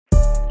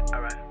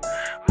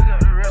We got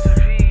the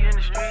recipe in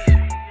the streets.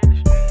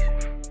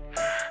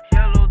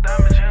 Yellow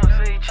diamond channel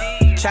say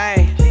cheese.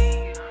 Chain.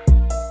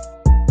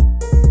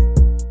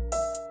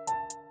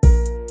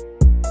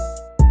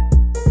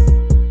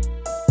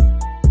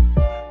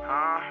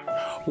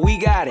 We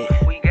got it.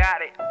 We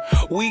got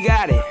it. We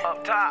got it.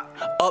 Up top.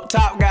 Up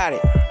top got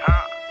it.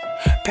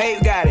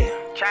 Pape got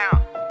it.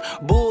 Champ.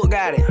 Bull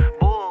got it.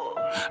 Bull.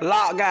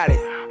 Lock got it.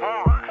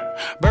 Horn.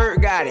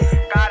 Bird got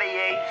it.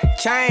 Cartier.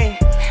 Chain.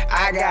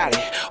 I got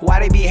it. Why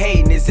they be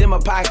hating? It's in my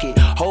pocket.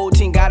 Whole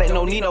team got it,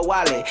 no need no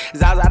wallet.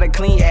 Zaza the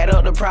clean, add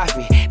up the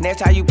profit.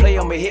 Next time you play,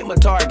 I'ma hit my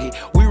target.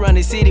 We run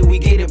the city, we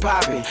get it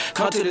poppin'.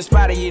 Come to the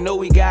spot and you know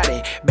we got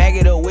it. Bag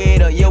it up, wear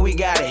it up, yeah we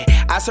got it.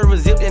 I serve a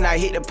zip then I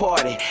hit the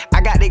party.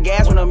 I got the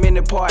gas when I'm in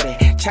the party.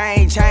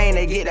 Chain,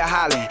 they get the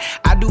hollering.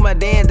 I do my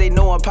dance, they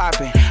know I'm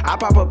poppin'. I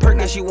pop a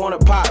perk and she wanna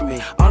pop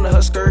me. Under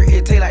her skirt,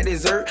 it taste like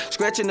dessert.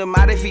 Scratching them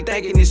out if he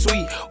thinking it's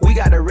sweet. We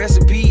got the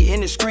recipe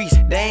in the streets.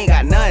 They ain't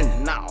got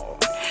none, no.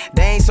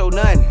 They ain't so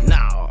none,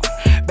 no.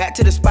 Back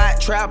to the spot,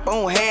 trap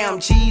on ham,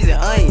 cheese,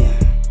 and onion.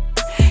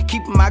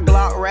 Keeping my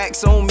Glock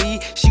racks on me.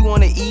 She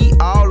wanna eat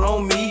all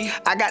on me.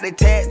 I got the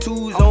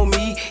tattoos on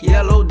me.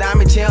 Yellow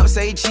diamond champ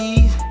say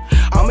cheese.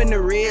 I'm in the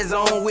red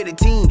zone with the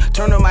team.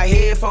 Turn on my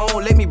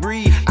headphone, let me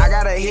breathe. I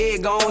got a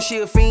head gone, she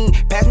a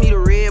fiend. Pass me the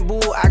Red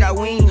Bull, I got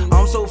wings.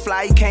 I'm so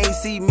fly, you can't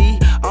see me.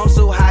 I'm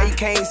so high, you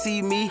can't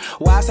see me.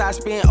 Whilst I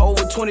spent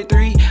over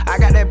 23, I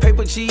got that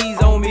paper cheese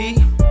on me.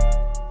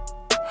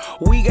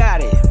 We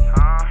got it.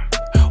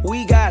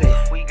 We got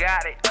it. We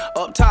got it.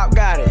 Up top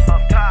got it.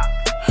 Up top.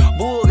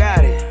 Bull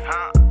got it.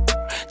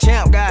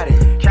 Champ got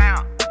it.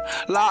 Champ.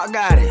 Lock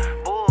got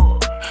it. Bull.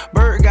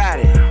 Bird got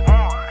it.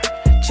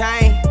 Horn.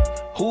 Chain.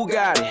 Who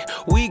got it?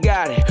 We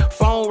got it.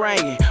 Phone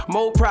ringing,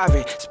 more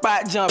profit,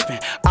 spot jumping,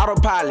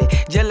 autopilot.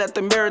 Just left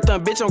the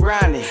marathon, bitch, I'm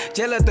grinding.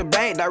 Just left the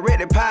bank, direct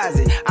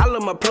deposit. I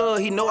love my plug,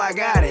 he know I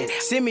got it.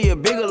 Send me a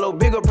bigger low,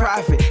 bigger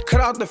profit.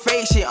 Cut off the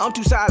fake shit, I'm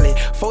too solid.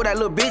 Fold that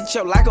little bitch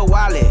up like a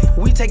wallet.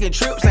 We taking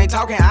trips, ain't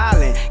talking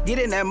island. Get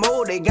in that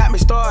mode, they got me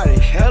started.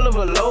 Hell of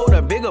a load,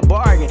 a bigger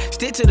bargain.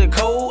 Stick to the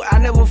code, I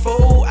never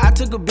fold. I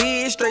took a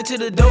bid, straight to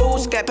the door.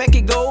 Scat pack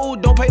it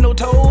gold, don't pay no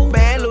toll.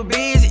 Bad little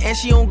bitch, and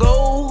she on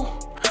gold.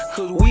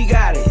 Cause we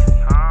got it.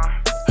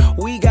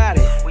 We got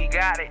it. We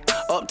got it.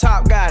 Up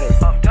top got it.